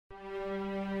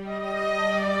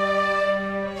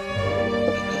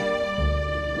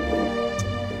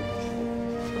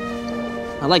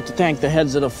I'd like to thank the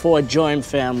heads of the 4 Germ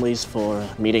families for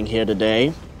meeting here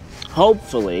today.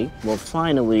 Hopefully, we'll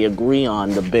finally agree on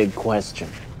the big question.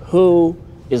 Who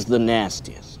is the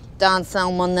nastiest? Don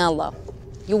Salmonella.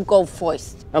 You go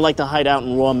first. I like to hide out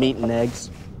in raw meat and eggs.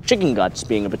 Chicken guts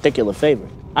being a particular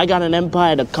favorite. I got an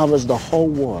empire that covers the whole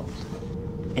world.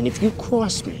 And if you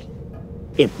cross me,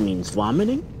 it means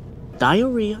vomiting,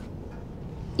 diarrhea,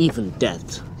 even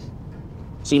death.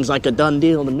 Seems like a done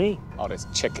deal to me. Oh, this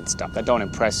chicken stuff, that don't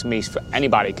impress me.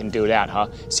 Anybody can do that, huh?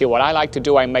 See, what I like to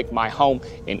do, I make my home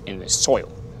in the soil.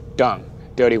 Dung,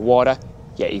 dirty water,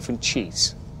 yeah, even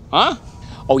cheese. Huh?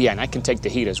 Oh, yeah, and I can take the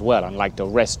heat as well, unlike the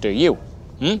rest of you.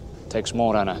 Takes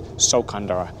more than a soak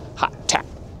under a hot tap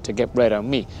to get rid of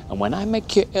me. And when I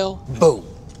make you ill, boom,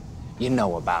 you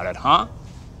know about it, huh?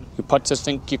 You putzers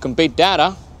think you can beat that,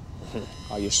 huh?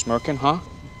 Are you smirking, huh?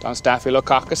 Don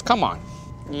Staphylococcus, come on.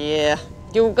 Yeah,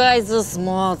 you guys are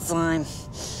small time.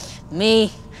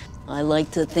 Me, I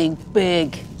like to think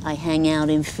big. I hang out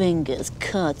in fingers,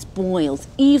 cuts, boils,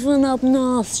 even up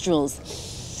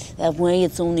nostrils. That way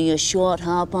it's only a short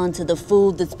hop onto the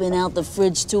food that's been out the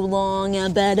fridge too long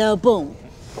and bada boom.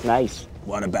 Nice.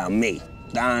 What about me?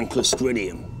 Don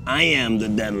Clostridium. I am the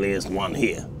deadliest one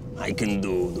here. I can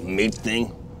do the meat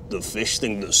thing, the fish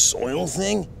thing, the soil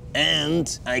thing,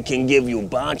 and I can give you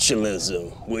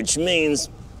botulism, which means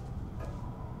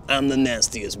I'm the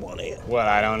nastiest one here. Well,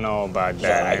 I don't know about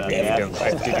that.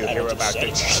 Did you hear about the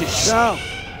cheese? So,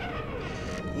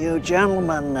 you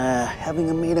gentlemen having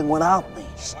a meeting without me.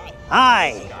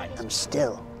 I am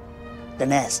still the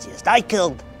nastiest. I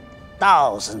killed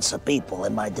thousands of people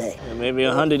in my day. Yeah, maybe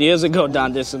 100 years ago,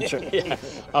 Don Dysenteriae. Yeah.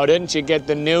 Oh, didn't you get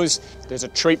the news? There's a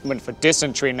treatment for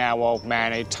dysentery now, old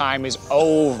man. Your time is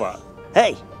over.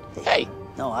 Hey. Hey.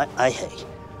 No,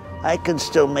 I can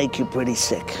still make you pretty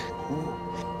sick.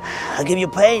 I'll give you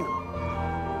pain,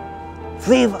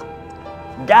 fever,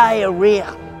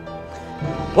 diarrhea.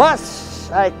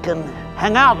 Plus, I can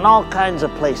hang out in all kinds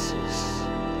of places,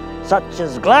 such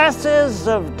as glasses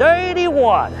of dirty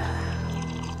water.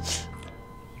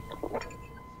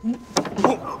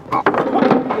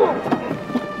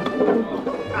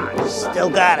 Still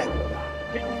got it.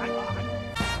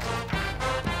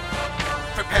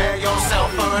 Prepare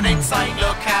yourself for an insane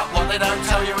look at what they don't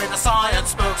tell you in the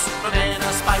science books. From inner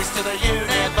space to the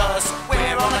universe,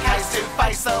 we're on a case to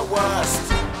face the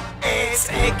worst. It's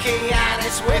icky and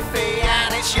it's whiffy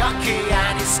and it's yucky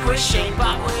and it's squishy,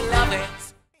 but we love it.